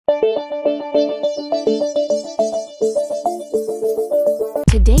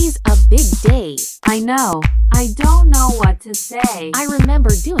I know. I don't know what to say. I remember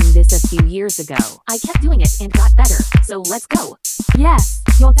doing this a few years ago. I kept doing it and got better, so let's go. Yes,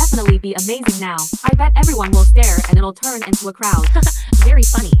 you'll definitely be amazing now. I bet everyone will stare and it'll turn into a crowd. Very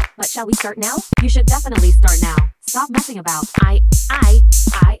funny, but shall we start now? You should definitely start now. Stop messing about. I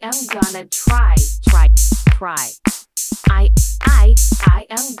am gonna try. I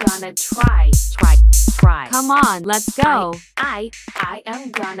am gonna try. Come on, let's go. I am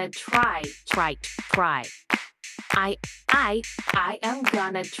gonna try. I am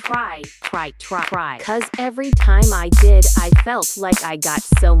gonna try. 'Cause every time I did, I felt like I got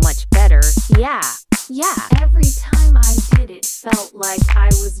so much better. Yeah. Every time I did it felt like I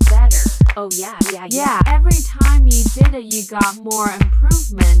was better. Oh yeah. Yeah, every time you did it, you got more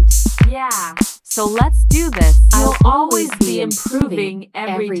improvement. Yeah. So let's do this. You'll always be improving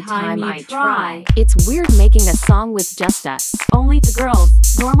every time I try. It's weird making a song with just us. Only to girls.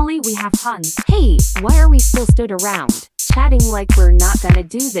 Normally we have tons. Hey, why are we still stood around, chatting like we're not gonna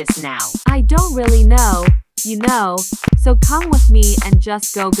do this now? I don't really know, you know. So come with me and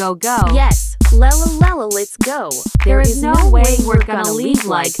just go. Yes, Lella, let's go. There is no way we're gonna leave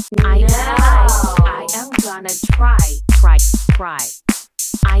like I am gonna try.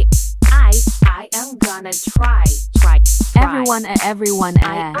 I am gonna try. Everyone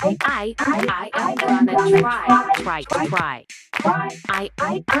I am gonna try. I am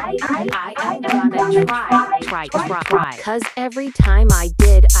gonna try. 'Cause every time I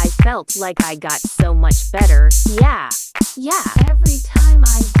did, I felt like I got so much better. Yeah. Every time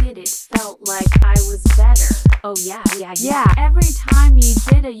I did it felt like I was better. Oh yeah. Yeah, every time you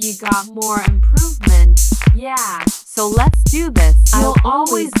did it, you got more improvement. Yeah. So let's do this. You'll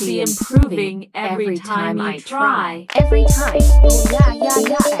always be improving every time I try. Every time. Oh yeah.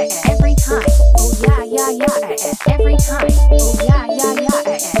 Every time. Oh yeah. Every time. Oh yeah.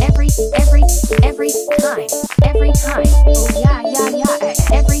 Every time. Every time. Oh yeah.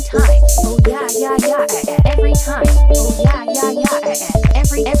 Every time. Oh yeah. Every time. Oh yeah.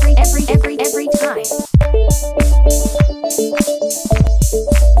 Every time.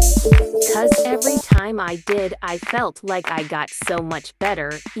 'Cause every time I did, I felt like I got so much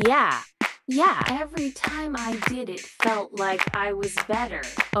better. Yeah. Every time I did it felt like I was better.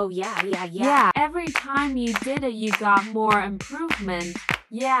 Oh yeah. Yeah, every time you did it, you got more improvement.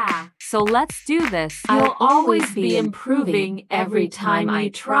 Yeah. So let's do this. You'll always be improving every time I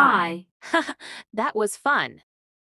try. That was fun.